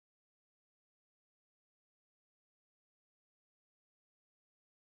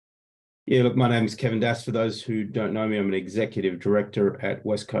Yeah, look, my name is Kevin Das. For those who don't know me, I'm an executive director at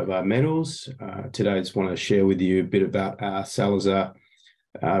West Cobar Metals. Today, I just want to share with you a bit about our Salazar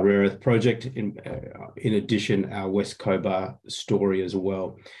rare earth project, in addition, our West Cobar story as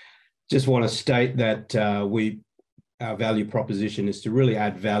well. Just want to state that our value proposition is to really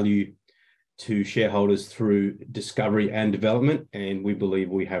add value to shareholders through discovery and development, and we believe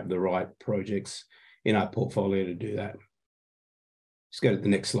we have the right projects in our portfolio to do that. Just go to the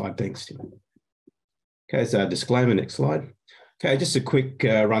next slide. Thanks, Tim. Okay, so our disclaimer, next slide. Okay, just a quick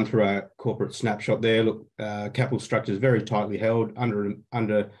run through our corporate snapshot there. Look, capital structure is very tightly held, under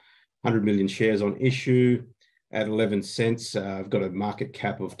 100 million shares on issue at 11 cents. I've got a market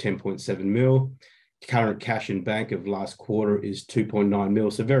cap of 10.7 mil. Current cash in bank of last quarter is 2.9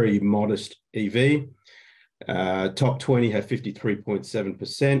 mil, so very modest EV. Top 20 have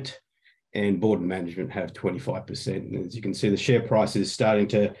 53.7%. and board and management have 25%. And as you can see, the share price is starting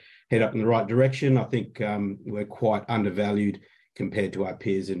to head up in the right direction. I think we're quite undervalued compared to our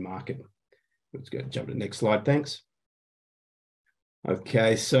peers in market. Let's go jump to the next slide, thanks.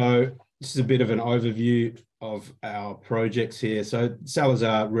 Okay, so this is a bit of an overview of our projects here. So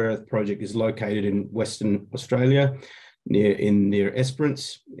Salazar Rare Earth Project is located in Western Australia, near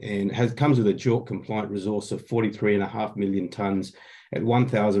Esperance, and comes with a JORC compliant resource of 43.5 million tonnes at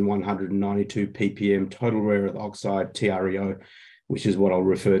 1,192 ppm total rare earth oxide TREO, which is what I'll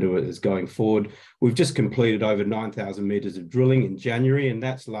refer to it as going forward. We've just completed over 9,000 metres of drilling in January, and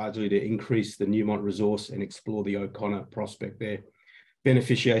that's largely to increase the Newmont resource and explore the O'Connor prospect there.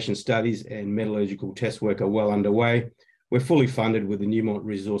 Beneficiation studies and metallurgical test work are well underway. We're fully funded with the Newmont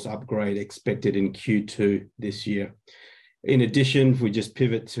resource upgrade expected in Q2 this year. In addition, if we just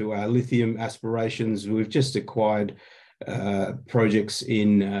pivot to our lithium aspirations, we've just acquired projects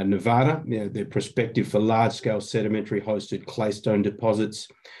in Nevada. They're prospective for large-scale sedimentary hosted claystone deposits.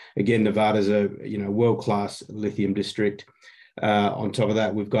 Again, Nevada's a world-class lithium district. On top of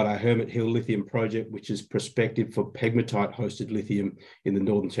that, we've got our Hermit Hill lithium project, which is prospective for pegmatite-hosted lithium in the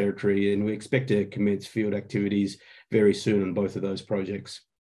Northern Territory, and we expect to commence field activities very soon on both of those projects.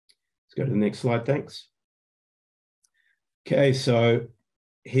 Let's go to the next slide, thanks. Okay, so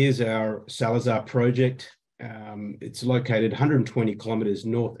here's our Salazar project. It's located 120 kilometres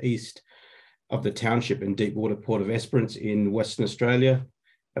northeast of the township and deepwater port of Esperance in Western Australia.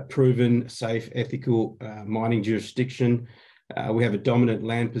 A proven, safe, ethical mining jurisdiction. We have a dominant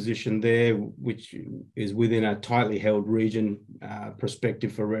land position there, which is within a tightly held region,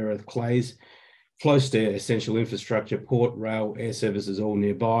 prospective for rare earth clays, close to essential infrastructure, port, rail, air services all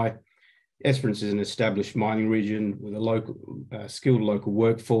nearby. Esperance is an established mining region with a skilled local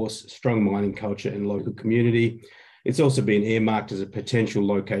workforce, strong mining culture and local community. It's also been earmarked as a potential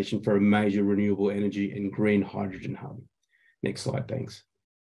location for a major renewable energy and green hydrogen hub. Next slide, thanks.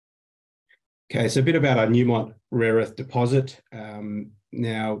 Okay, so a bit about our Newmont rare earth deposit.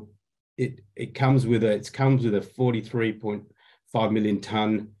 Now, it comes with a 43.5 million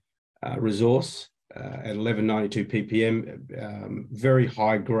tonne resource at 1192 ppm, very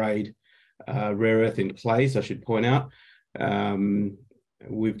high grade rare earth in clays, I should point out.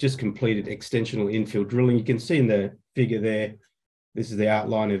 We've just completed extensional infill drilling. You can see in the figure there, this is the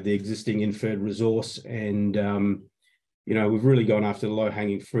outline of the existing inferred resource, and we've really gone after the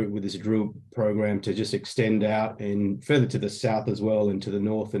low-hanging fruit with this drill program to just extend out and further to the south as well, and to the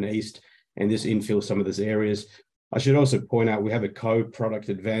north and east, and just infill some of these areas. I should also point out we have a co-product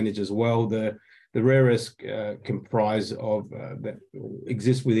advantage as well. The rare earths comprise of that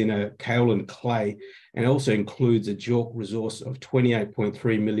exist within a kaolin clay, and also includes a JORC resource of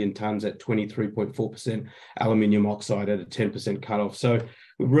 28.3 million tonnes at 23.4% aluminium oxide at a 10% cutoff. So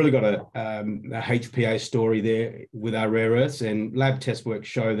we've really got a HPA story there with our rare earths, and lab test work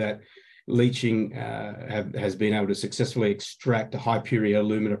show that leaching has been able to successfully extract a high purity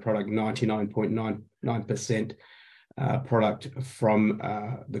alumina product, 99.99% product from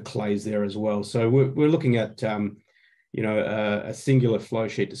the clays there as well. So we're looking at a singular flow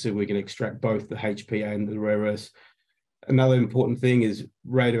sheet to see if we can extract both the HPA and the rare earths. Another important thing is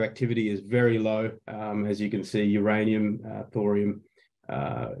radioactivity is very low. As you can see, uranium, thorium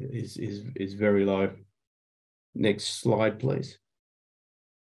is very low. Next slide, please.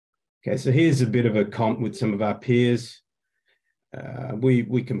 Okay, so here's a bit of a comp with some of our peers.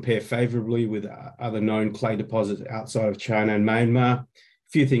 We compare favorably with other known clay deposits outside of China and Myanmar. A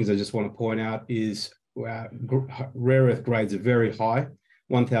few things I just want to point out is our rare earth grades are very high,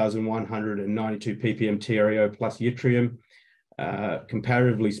 1,192 ppm TREO plus yttrium.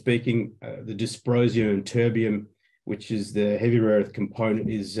 Comparatively speaking, the dysprosium and terbium, which is the heavy rare earth component,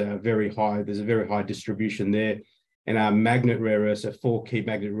 is very high. There's a very high distribution there. And our magnet rare earths are 4 key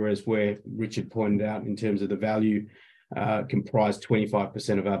magnet rare earths, where Richard pointed out in terms of the value, comprise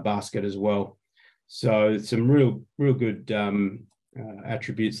 25% of our basket as well. So some real good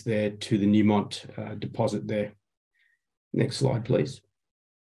attributes there to the Newmont deposit there. Next slide, please.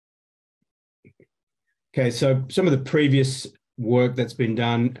 Okay, so some of the previous work that's been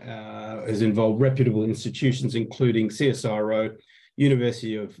done has involved reputable institutions, including CSIRO,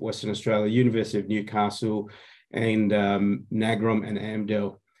 University of Western Australia, University of Newcastle, and NAGROM and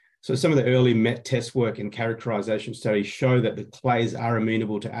AMDEL. So some of the early MET test work and characterization studies show that the clays are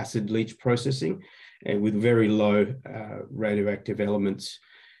amenable to acid leach processing and with very low radioactive elements.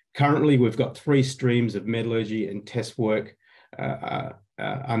 Currently, we've got 3 streams of metallurgy and test work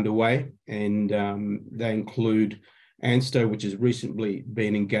underway, and they include ANSTO, which has recently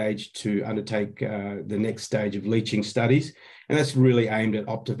been engaged to undertake the next stage of leaching studies. And that's really aimed at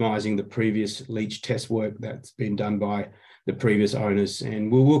optimizing the previous leach test work that's been done by the previous owners.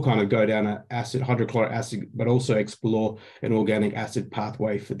 And we'll kind of go down an hydrochloric acid, but also explore an organic acid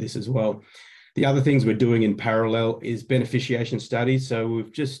pathway for this as well. The other things we're doing in parallel is beneficiation studies. So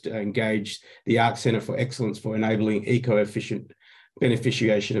we've just engaged the ARC Centre for Excellence for enabling eco-efficient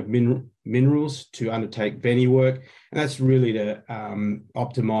beneficiation of minerals to undertake Veni work. And that's really to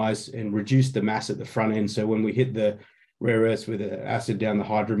optimize and reduce the mass at the front end. So when we hit the rare earths with an acid down the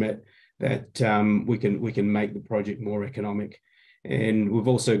hydromet, that we can make the project more economic. And we've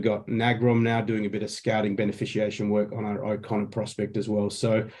also got NAGROM now doing a bit of scouting beneficiation work on our O'Connor prospect as well.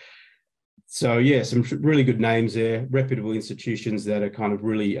 So yeah, some really good names there, reputable institutions that are kind of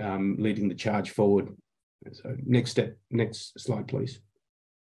really leading the charge forward. So next slide, please.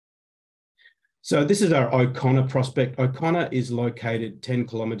 So this is our O'Connor prospect. O'Connor is located 10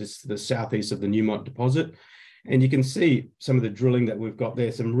 kilometers to the southeast of the Newmont deposit. And you can see some of the drilling that we've got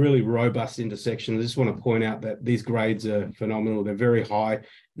there, some really robust intersections. I just want to point out that these grades are phenomenal. They're very high,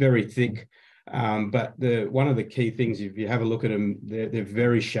 very thick. But one of the key things, if you have a look at them, they're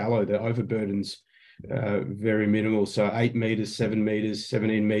very shallow. The overburden's very minimal. So 8 meters, 7 meters,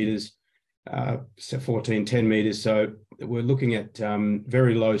 17 meters, 14, 10 meters. So we're looking at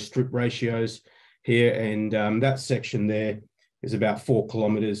very low strip ratios here. And that section there is about 4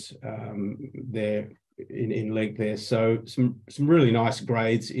 kilometers there in length there. So some really nice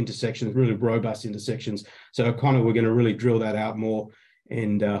grades, intersections, really robust intersections. So kind of we're going to really drill that out more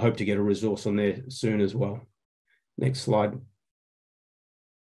and hope to get a resource on there soon as well. Next slide.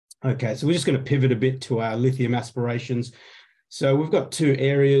 Okay, so we're just going to pivot a bit to our lithium aspirations. So we've got 2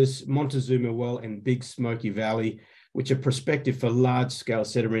 areas, Montezuma Well and Big Smoky Valley, which are prospective for large-scale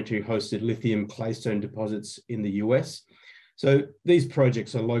sedimentary hosted lithium claystone deposits in the US. So these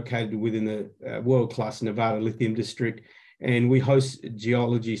projects are located within the world-class Nevada Lithium District, and we host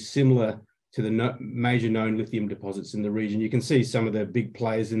geology similar to the major known lithium deposits in the region. You can see some of the big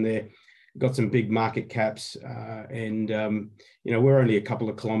players in there, got some big market caps, and you know, we're only a couple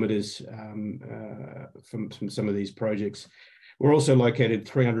of kilometers from some of these projects. We're also located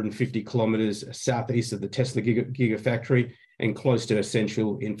 350 kilometers southeast of the Tesla Gigafactory and close to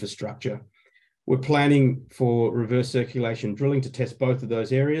essential infrastructure. We're planning for reverse circulation drilling to test both of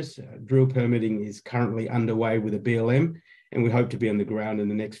those areas. Drill permitting is currently underway with a BLM, and we hope to be on the ground in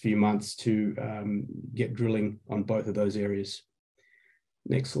the next few months to get drilling on both of those areas.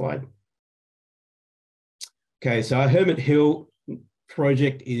 Next slide. Okay, so our Hermit Hill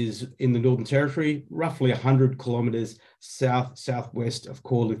project is in the Northern Territory, roughly 100 kilometers southwest of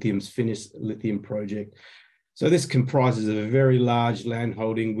Core Lithium's Finniss lithium project. So this comprises of a very large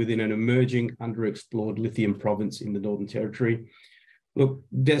landholding within an emerging underexplored lithium province in the Northern Territory. Look,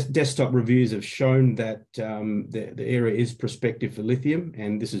 desktop reviews have shown that the area is prospective for lithium,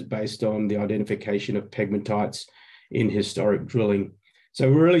 and this is based on the identification of pegmatites in historic drilling. So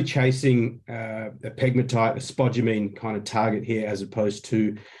we're really chasing a pegmatite, a spodumene kind of target here, as opposed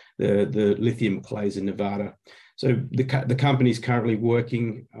to the lithium clays in Nevada. So the company is currently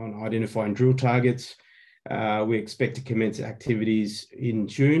working on identifying drill targets. We expect to commence activities in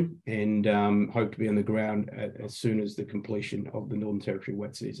June and hope to be on the ground as soon as the completion of the Northern Territory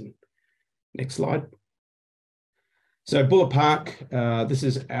wet season. Next slide. So Buller Park, this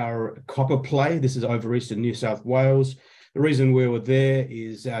is our copper play. This is over eastern New South Wales. The reason we were there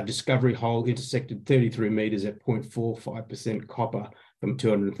is our discovery hole intersected 33 meters at 0.45% copper from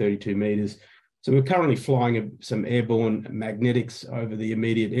 232 meters. So we're currently flying some airborne magnetics over the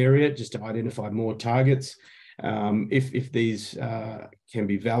immediate area just to identify more targets. If these can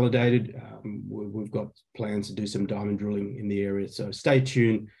be validated, we've got plans to do some diamond drilling in the area. So stay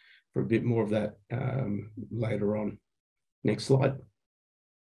tuned for a bit more of that later on. Next slide.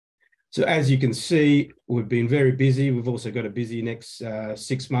 So as you can see, we've been very busy. We've also got a busy next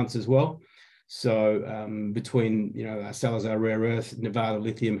 6 months as well. So between Salazar Rare Earth, Nevada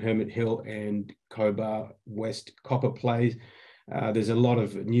Lithium, Hermit Hill, and Cobar West copper plays, there's a lot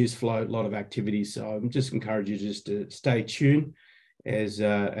of news flow, a lot of activity. So I'm just encourage you just to stay tuned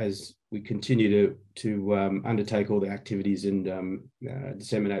as we continue to undertake all the activities and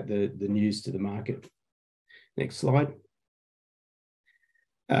disseminate the news to the market. Next slide.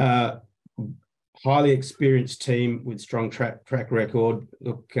 Highly experienced team with strong track record.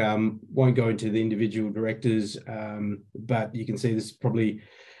 Look, won't go into the individual directors, but you can see this is probably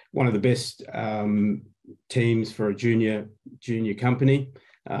one of the best teams for a junior company.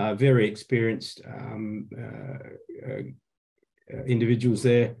 Very experienced individuals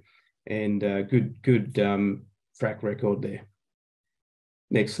there, and good track record there.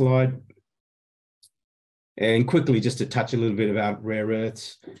 Next slide. And quickly, just to touch a little bit about rare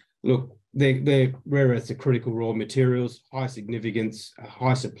earths. Look, they're rare earths are critical raw materials, high significance,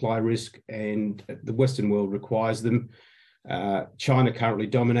 high supply risk, and the Western world requires them. China currently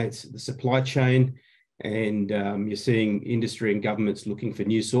dominates the supply chain, and you're seeing industry and governments looking for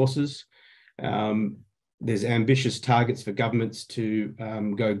new sources. There's ambitious targets for governments to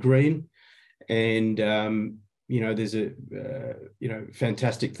go green, and there's a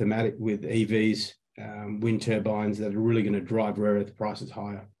fantastic thematic with EVs, wind turbines that are really going to drive rare earth prices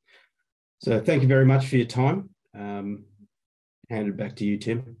higher. So thank you very much for your time. Hand it back to you,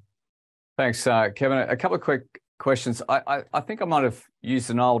 Tim. Thanks, Kevin. A couple of quick questions. I think I might have used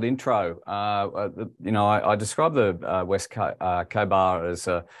an old intro. I described the West Cobar as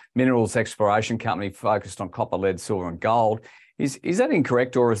a minerals exploration company focused on copper, lead, silver, and gold. Is that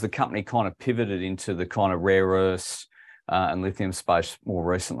incorrect, or has the company kind of pivoted into the kind of rare earths and lithium space more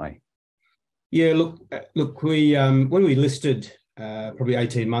recently? Yeah, look, we when we listed probably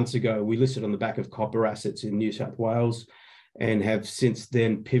 18 months ago, we listed on the back of copper assets in New South Wales, and have since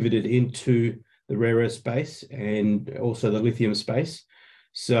then pivoted into the rare earth space and also the lithium space.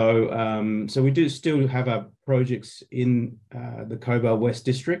 So we do still have our projects in the Cobar West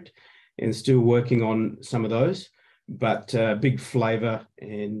district and still working on some of those, but big flavour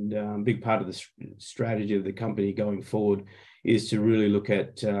and big part of the strategy of the company going forward is to really look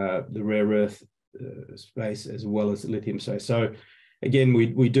at the rare earth space as well as the lithium space. So again,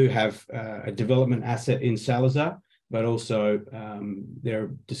 we do have a development asset in Salazar, but also there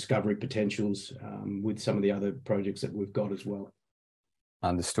are discovery potentials with some of the other projects that we've got as well.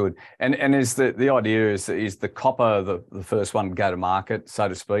 Understood. And is the idea is the copper the first one to go to market, so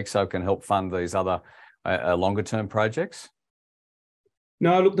to speak, so it can help fund these other longer term projects?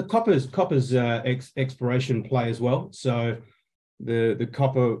 No, look, the copper's exploration play as well. So the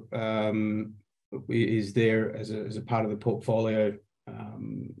copper is there as a part of the portfolio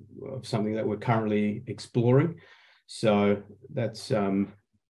of something that we're currently exploring. So that's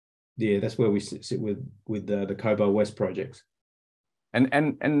that's where we sit with the Cobar West projects. And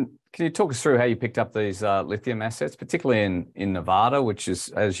can you talk us through how you picked up these lithium assets, particularly in Nevada, which is,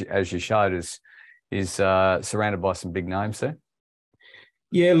 as you showed, is surrounded by some big names there?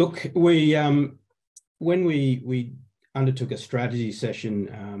 Yeah, look, we when we undertook a strategy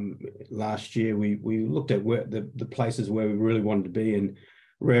session last year, we looked at where the places where we really wanted to be, and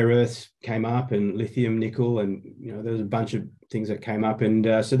rare earths came up, and lithium, nickel, and there was a bunch of things that came up.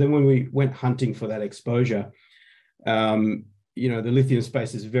 And so then when we went hunting for that exposure, the lithium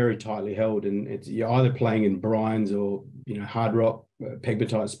space is very tightly held, and you're either playing in brines or hard rock,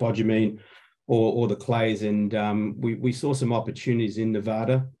 pegmatite, spodumene, or the clays. And we saw some opportunities in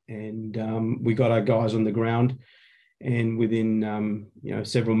Nevada, and we got our guys on the ground. And within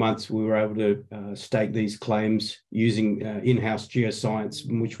several months, we were able to stake these claims using in-house geoscience,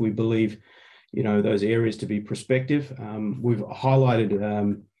 in which we believe those areas to be prospective. We've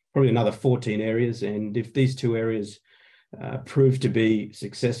highlighted probably another 14 areas, and if these 2 areas prove to be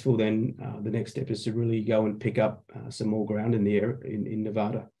successful, then the next step is to really go and pick up some more ground in the area in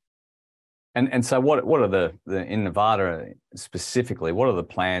Nevada. And so what are the in Nevada specifically? What are the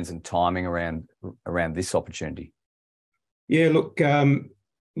plans and timing around this opportunity? Yeah, look,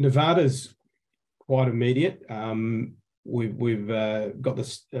 Nevada's quite immediate. We've got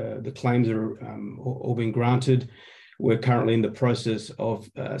the claims are all been granted. We're currently in the process of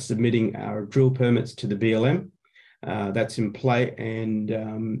submitting our drill permits to the BLM. That's in play, and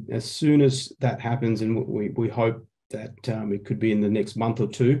as soon as that happens, and we hope that it could be in the next month or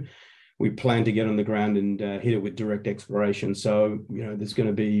 2, we plan to get on the ground and hit it with direct exploration. So there's going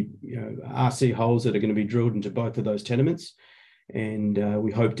to be RC holes that are going to be drilled into both of those tenements, and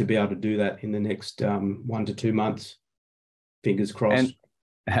we hope to be able to do that in the next 1 to 2 months. Fingers crossed.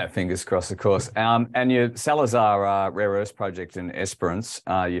 Fingers crossed, of course. And your Salazar rare earths project in Esperance,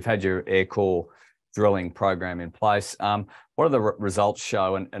 you've had your air core drilling program in place. What do the results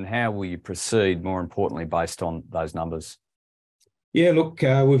show, and how will you proceed, more importantly, based on those numbers? Yeah, look,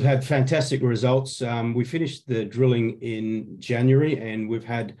 we've had fantastic results. We finished the drilling in January, and we've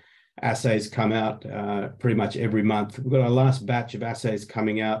had assays come out pretty much every month. We've got our last batch of assays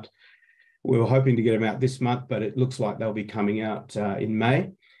coming out. We were hoping to get them out this month, but it looks like they'll be coming out in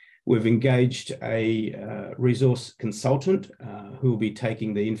May. We've engaged a resource consultant who will be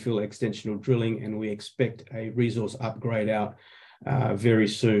taking the infill extensional drilling, and we expect a resource upgrade out very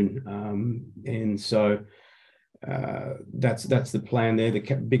soon. And so that's the plan there.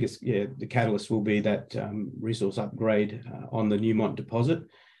 The catalyst will be that resource upgrade on the Newmont deposit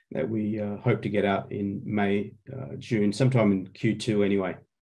that we hope to get out in May, June, sometime in Q2 anyway.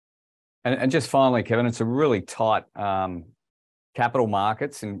 And just finally, Kevin, it's a really tight capital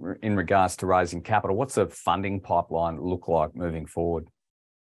markets in regards to raising capital. What's the funding pipeline look like moving forward?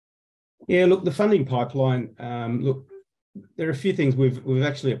 Yeah, look, the funding pipeline, look, there are a few things. We've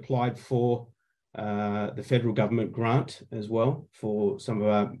actually applied for the federal government grant as well for some of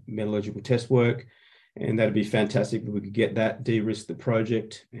our metallurgical test work, and that'd be fantastic if we could get that, de-risk the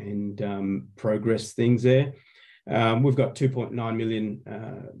project and progress things there. We've got $2.9 million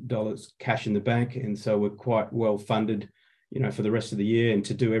cash in the bank, and so we're quite well funded, for the rest of the year and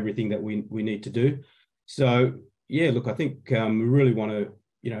to do everything that we need to do. So yeah, look, I think we really want to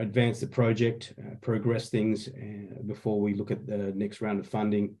advance the project, progress things before we look at the next round of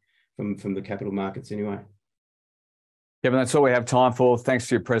funding from the capital markets anyway. Kevin, that's all we have time for. Thanks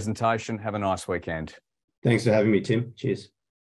for your presentation. Have a nice weekend. Thanks for having me, Tim. Cheers.